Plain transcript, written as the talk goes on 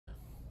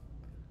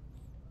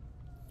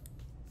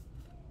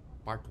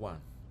part one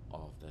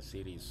of the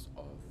series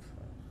of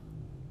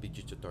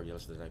video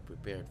tutorials that I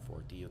prepared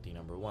for TOT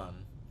number one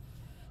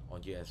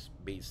on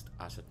GIS-based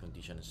asset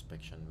condition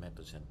inspection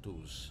methods and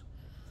tools.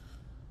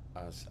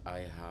 As I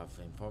have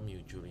informed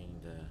you during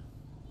the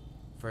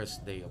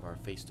first day of our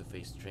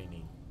face-to-face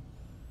training,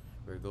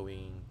 we're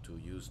going to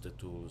use the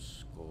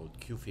tools called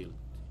QField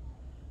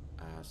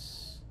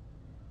as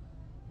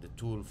the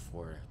tool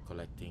for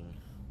collecting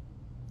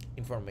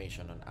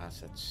information on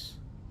assets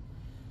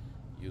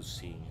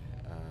using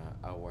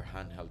our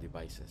handheld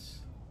devices.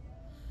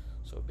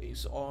 So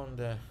based on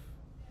the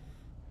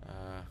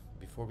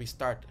before we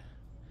start,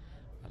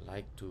 I'd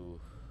like to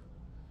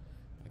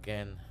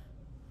again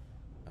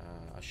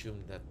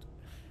assume that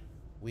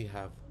we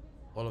have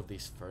all of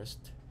this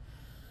first.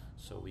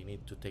 So we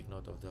need to take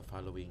note of the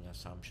following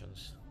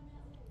assumptions.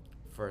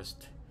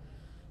 First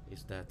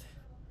is that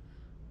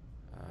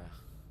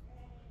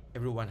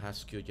everyone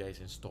has QGIS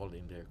installed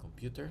in their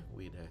computer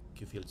with a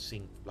QField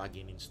Sync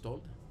plugin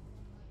installed.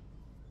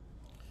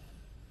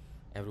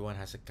 Everyone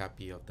has a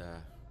copy of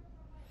the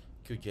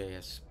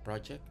QGIS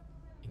project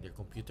in their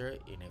computer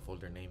in a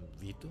folder named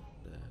V2.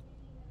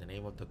 The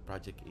name of the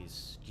project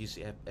is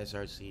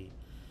GCF-SRC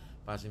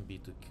passing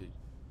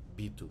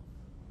B2.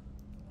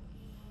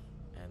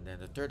 And then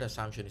the third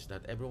assumption is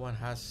that everyone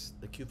has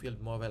the QField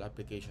mobile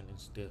application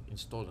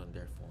installed on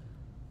their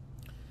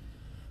phone.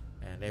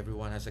 And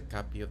everyone has a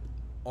copy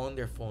on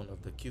their phone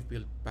of the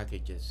QField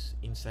packages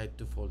inside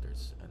two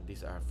folders. And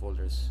these are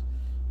folders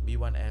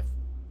B1F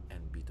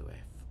and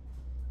B2F.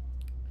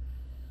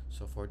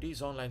 So for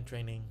this online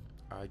training,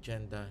 our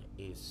agenda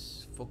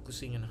is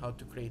focusing on how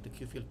to create the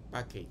QField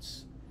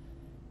package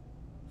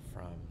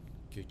from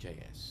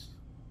QGIS.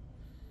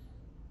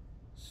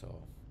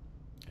 So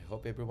I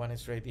hope everyone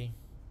is ready.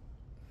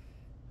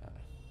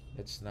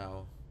 Let's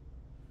now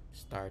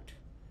start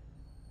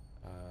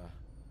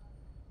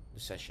the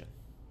session.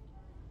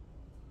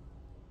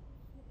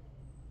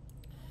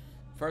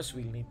 First,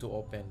 we'll need to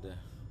open the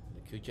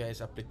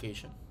QGIS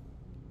application.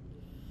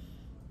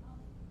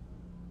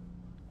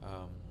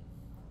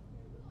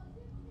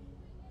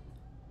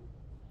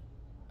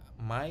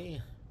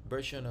 My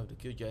version of the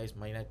QGIS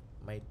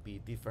might be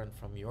different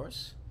from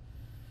yours.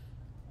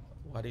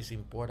 What is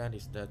important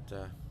is that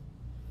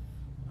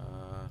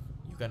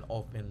you can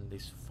open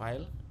this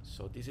file.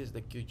 So this is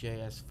the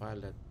QGIS file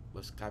that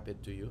was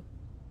copied to you.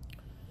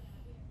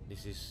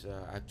 This is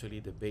actually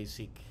the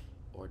basic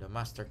or the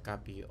master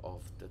copy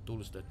of the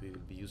tools that we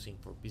will be using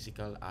for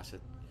physical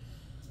asset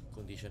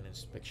condition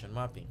inspection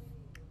mapping.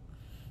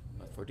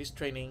 But for this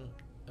training,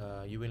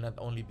 you will not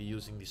only be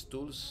using these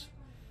tools,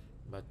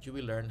 but you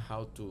will learn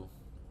how to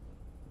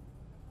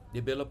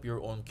develop your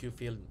own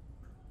QField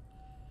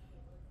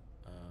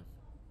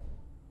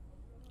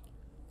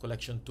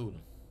collection tool.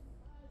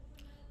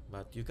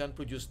 But you can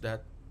produce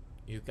that,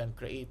 you can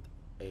create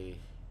a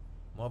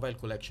mobile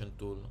collection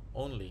tool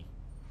only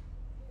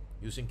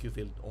using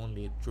QField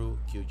only through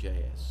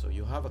QGIS. So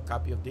you have a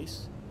copy of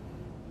this,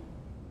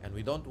 and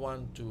we don't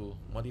want to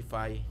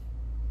modify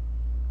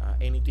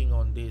anything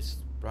on this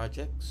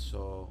project,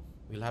 so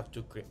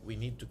we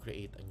need to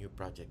create a new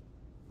project.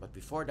 But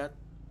before that,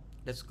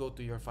 let's go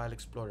to your file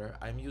explorer.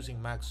 I'm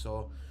using Mac,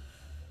 so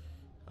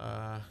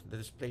the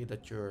display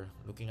that you're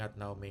looking at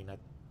now may not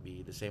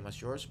be the same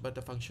as yours, but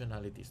the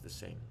functionality is the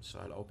same. So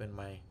I'll open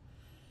my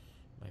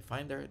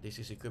Finder. This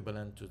is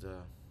equivalent to the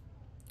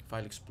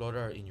file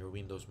explorer in your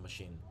Windows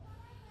machine.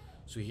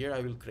 So here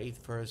I will create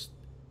first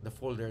the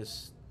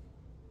folders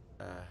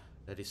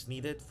that is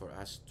needed for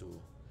us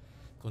to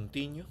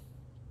continue.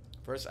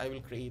 First, I will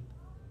create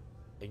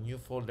a new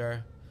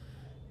folder,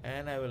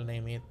 and I will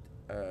name it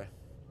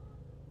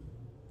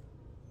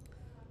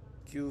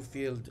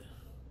QField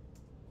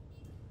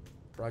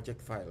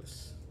project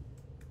files.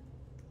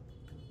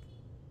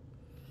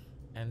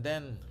 And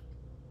then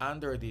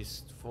under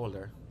this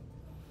folder,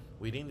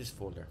 within this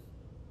folder,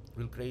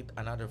 we'll create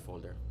another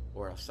folder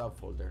or a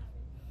subfolder.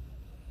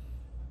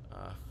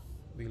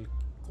 We'll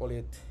call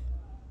it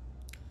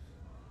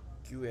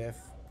QF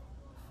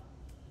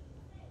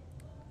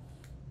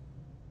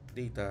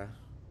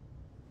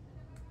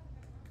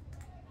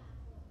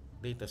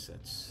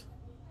datasets,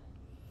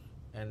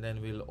 and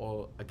then we'll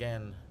all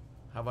again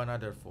have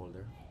another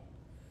folder.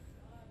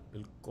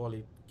 We'll call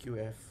it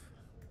QF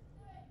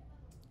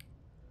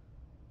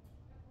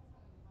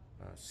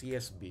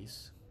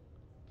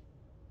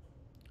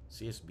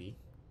CSB,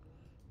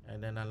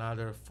 and then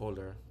another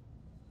folder.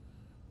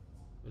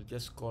 We'll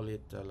just call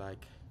it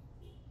like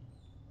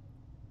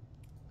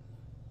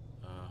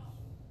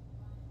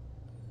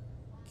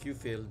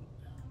QField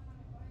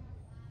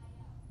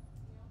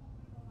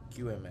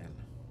QML.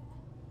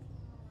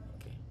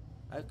 Okay,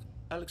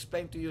 I'll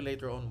explain to you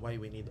later on why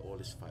we need all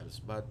these files.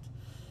 But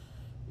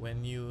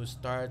when you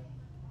start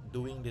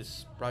doing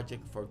this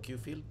project for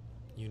QField,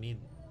 you need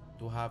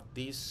to have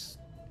these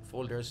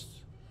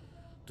folders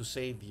to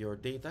save your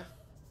data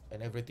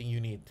and everything you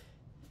need.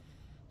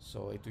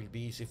 So it will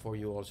be easy for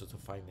you also to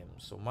find them.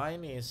 So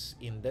mine is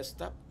in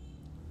desktop.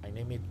 I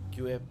name it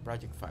QF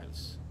project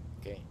files.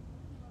 Okay,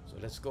 so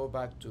let's go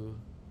back to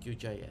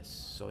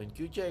QGIS. So in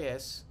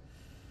QGIS,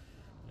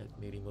 let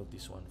me remove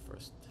this one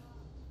first.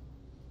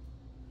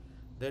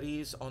 There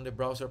is on the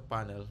browser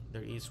panel,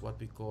 there is what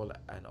we call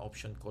an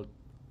option called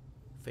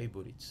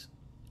favorites.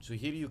 So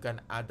here you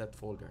can add that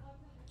folder,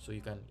 so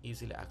you can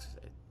easily access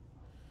it.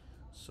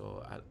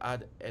 So I'll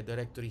add a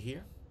directory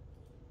here,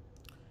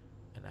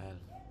 and I'll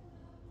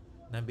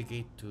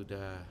navigate to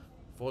the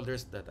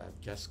folders that I've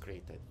just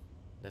created.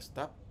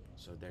 Desktop.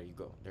 So there you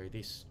go. There it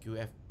is,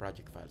 QF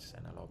project files,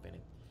 and I'll open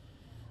it.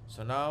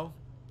 So now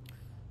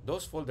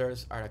those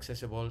folders are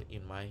accessible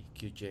in my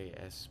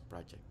QGIS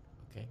project.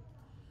 Okay.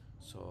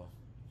 So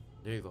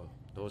there you go.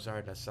 Those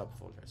are the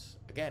subfolders.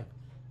 Again,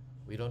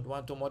 we don't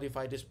want to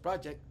modify this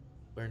project.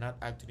 We're not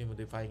actually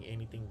modifying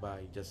anything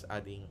by just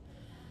adding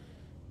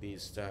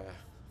these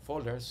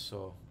folders.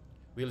 So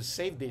we'll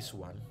save this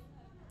one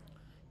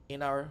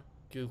in our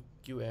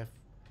QF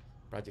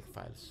project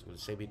files. We'll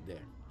save it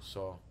there.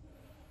 So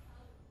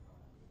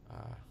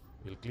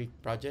we'll click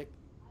project,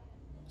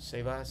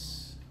 save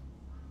as,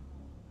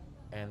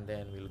 and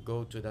then we'll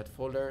go to that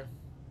folder,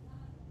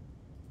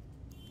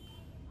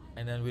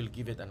 and then we'll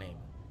give it a name.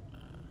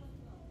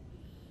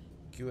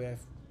 QF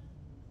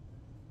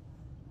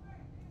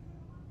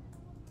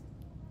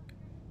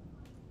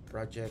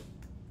project.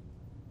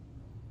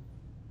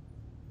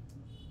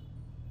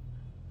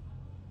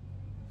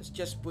 Let's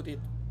just put it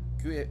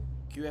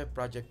QF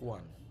project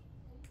 1,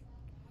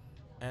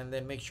 and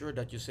then make sure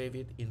that you save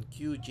it in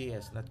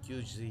QGS, not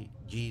QGS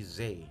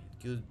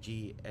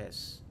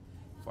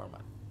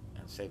format,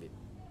 and save it.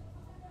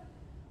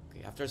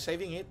 Okay, after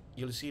saving it,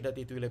 you'll see that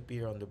it will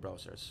appear on the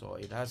browser. So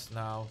it has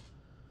now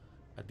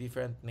a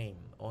different name.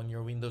 On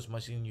your Windows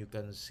machine, you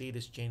can see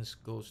this change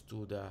goes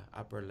to the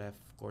upper left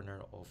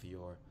corner of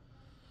your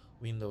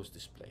Windows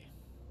display.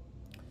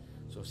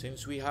 So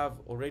since we have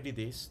already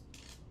this,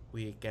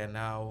 we can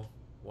now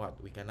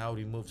we can now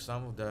remove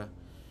some of the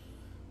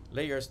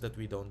layers that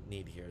we don't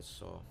need here.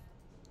 So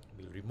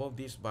we'll remove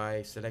this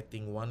by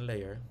selecting one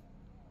layer.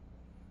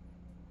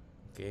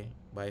 Okay,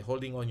 by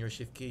holding on your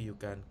shift key, you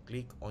can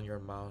click on your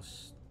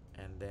mouse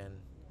and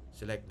then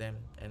select them,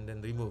 and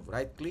then remove.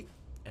 Right click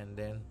and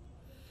then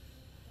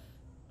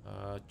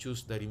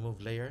choose the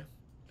remove layer,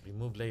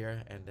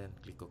 and then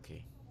click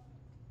OK.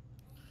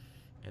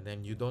 And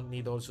then you don't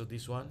need also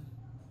this one.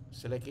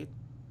 Select it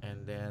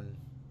and then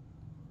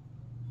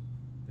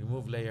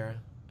remove layer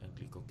and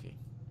click OK.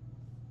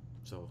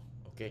 So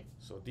okay,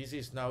 so this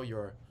is now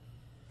your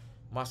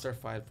master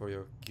file for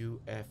your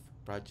QF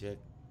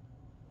project.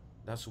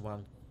 That's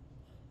one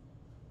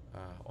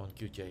on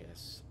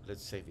QGIS.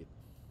 Let's save it.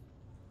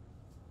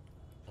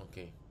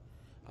 Okay,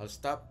 I'll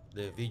stop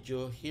the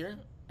video here,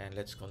 and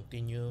let's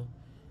continue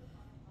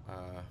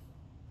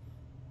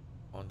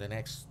on the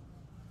next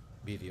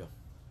video.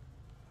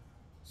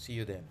 See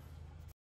you then.